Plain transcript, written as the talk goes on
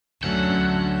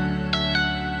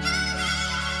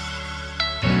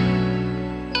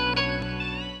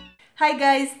Hi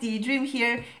guys, the Dream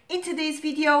here. In today's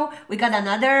video, we got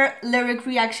another lyric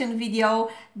reaction video.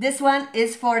 This one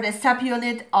is for the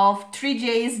subunit of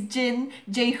 3J's Jin,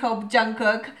 J-Hope,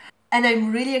 Jungkook. And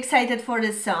I'm really excited for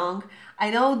this song. I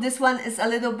know this one is a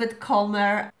little bit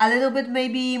calmer, a little bit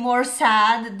maybe more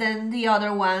sad than the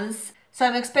other ones. So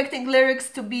I'm expecting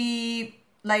lyrics to be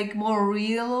like more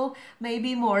real,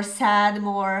 maybe more sad,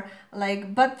 more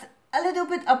like, but a little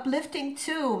bit uplifting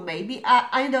too, maybe.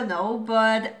 I don't know,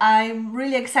 but I'm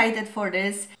really excited for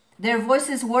this. Their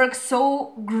voices work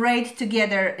so great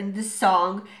together in this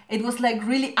song. It was like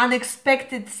really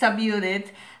unexpected subunit.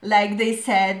 Like they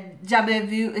said, Jamais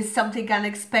Vu is something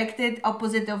unexpected,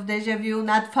 opposite of déjà vu,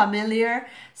 not familiar.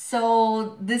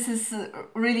 So this is a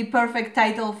really perfect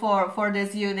title for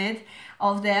this unit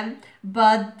of them.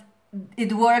 But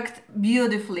it worked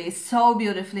beautifully, so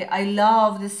beautifully. I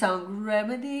love the song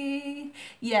Remedy.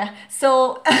 Yeah,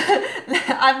 so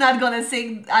I'm not gonna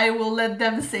sing, I will let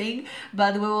them sing,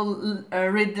 but we will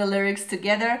read the lyrics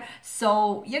together.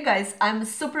 So yeah guys, I'm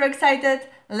super excited.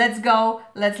 Let's go,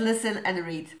 let's listen and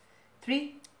read.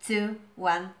 3, 2,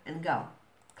 1 and go.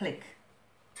 Click.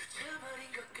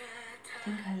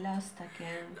 Think I lost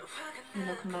again. You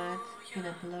look mad, in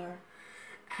a blur.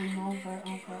 Came over.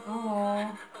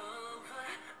 Oh.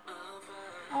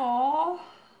 Oh,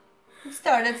 it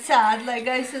started sad, like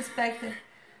I suspected.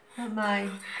 Her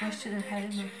mind questioned her head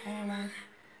in my whole life.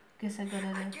 Guess I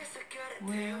gotta know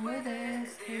where with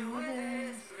this,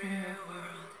 where.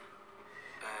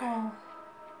 Oh.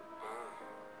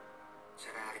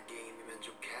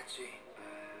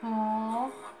 Oh.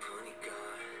 Oh.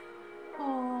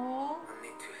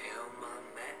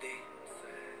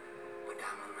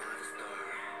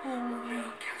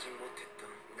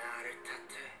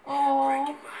 Oh.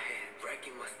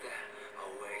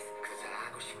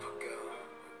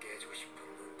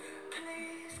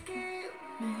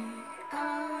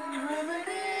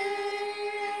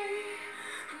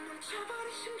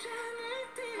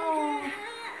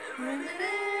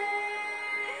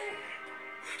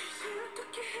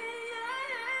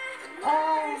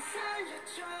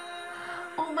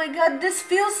 Oh my god, this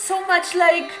feels so much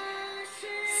like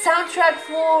soundtrack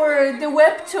for the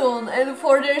webtoon and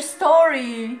for their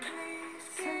story.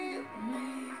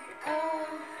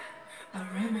 A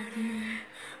remedy,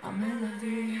 a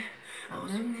melody, a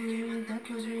memory that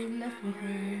was really left with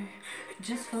me.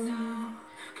 Just for me,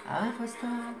 I was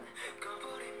stuck.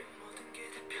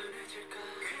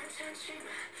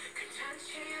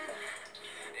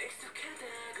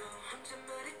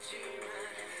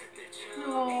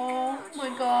 Oh my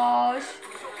gosh.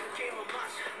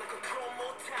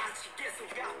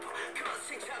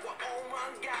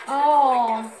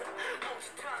 Oh.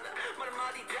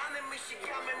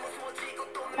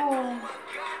 Oh.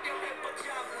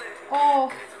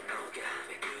 Oh.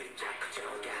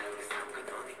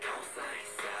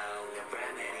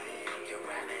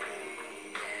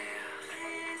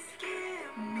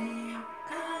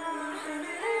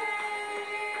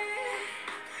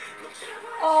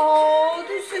 Oh,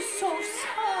 this is so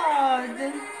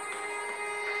sad.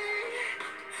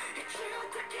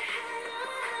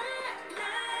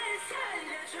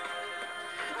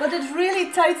 But it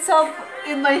really ties up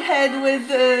in my head with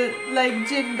like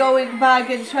Jin going back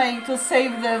and trying to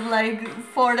save them, like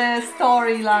for the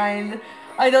storyline.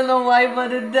 I don't know why,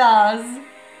 but it does.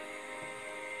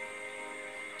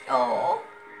 Oh,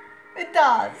 it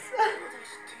does.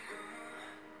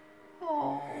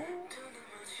 Oh,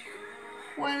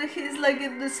 when he's like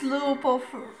in this loop of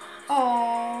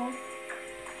oh.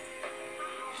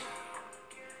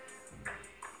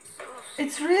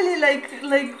 It's really like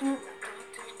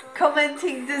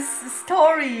commenting this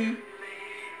story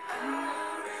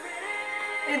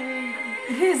in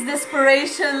his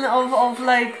desperation of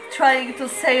like trying to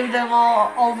save them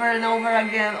all over and over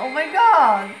again. Oh my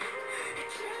god,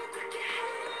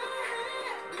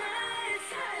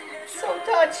 so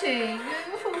touching.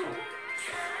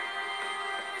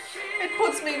 It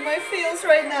puts me in my feels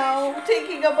right now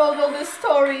thinking about all the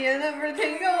story and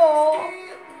everything. Oh,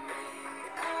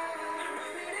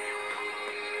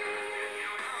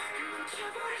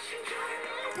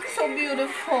 it's so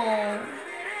beautiful.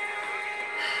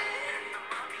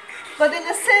 But in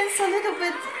a sense, a little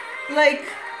bit like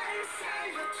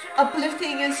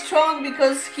uplifting and strong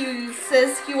because he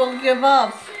says he won't give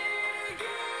up.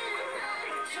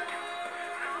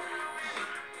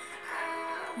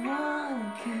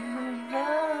 Won't give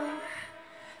up.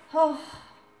 Oh,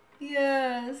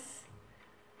 yes.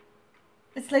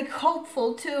 It's like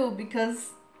hopeful too because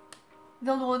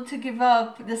don't want to give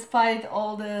up despite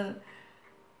all the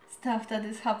stuff that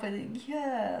is happening.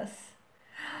 Yes.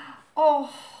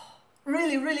 Oh,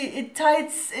 really it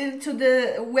ties into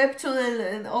the webtoon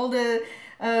and all the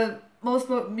most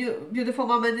beautiful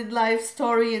moment in life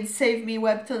story and Save Me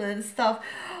webtoon and stuff.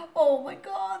 Oh my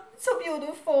god, so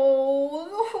beautiful.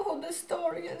 Oh, the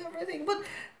story and everything. But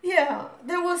yeah,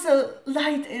 there was a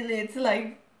light in it,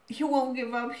 like he won't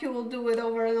give up, he will do it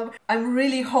over and over. I'm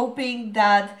really hoping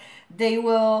that they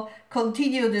will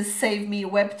continue this Save Me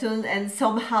webtoon and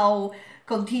somehow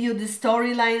continue the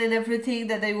storyline and everything,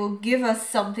 that they will give us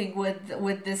something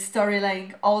with this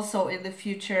storyline also in the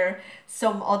future,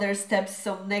 some other steps,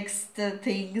 some next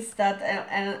things that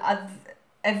and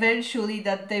eventually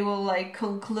that they will like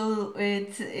conclude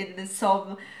it in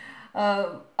some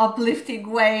uplifting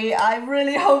way. I'm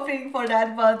really hoping for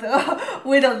that, but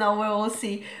we don't know, we will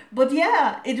see. But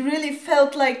yeah, it really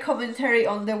felt like commentary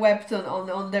on the webtoon,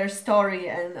 on their story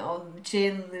and on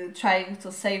Jin trying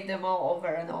to save them all over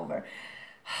and over.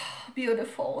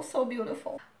 Beautiful, so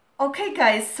beautiful. Okay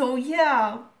guys, so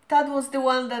yeah, that was the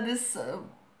one that is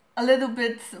a little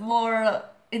bit more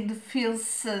in the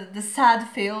feels, the sad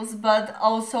feels, but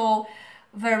also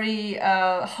very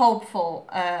hopeful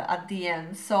at the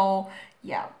end. So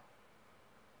yeah,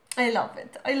 I love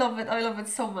it. I love it. I love it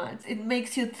so much. It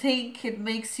makes you think. It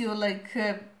makes you like,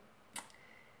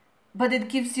 but it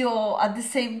gives you at the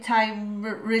same time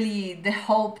really the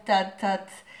hope that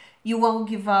you won't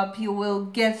give up. You will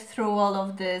get through all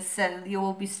of this, and you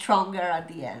will be stronger at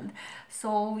the end.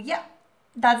 So yeah,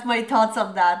 that's my thoughts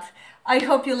on that. I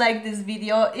hope you liked this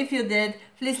video. If you did,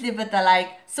 please leave it a like,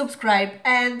 subscribe,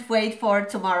 and wait for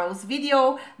tomorrow's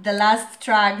video, the last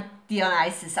track,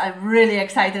 Dionysus. I'm really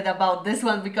excited about this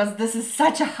one because this is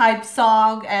such a hype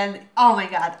song and oh my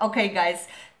god. Okay guys,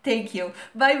 thank you.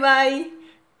 Bye bye.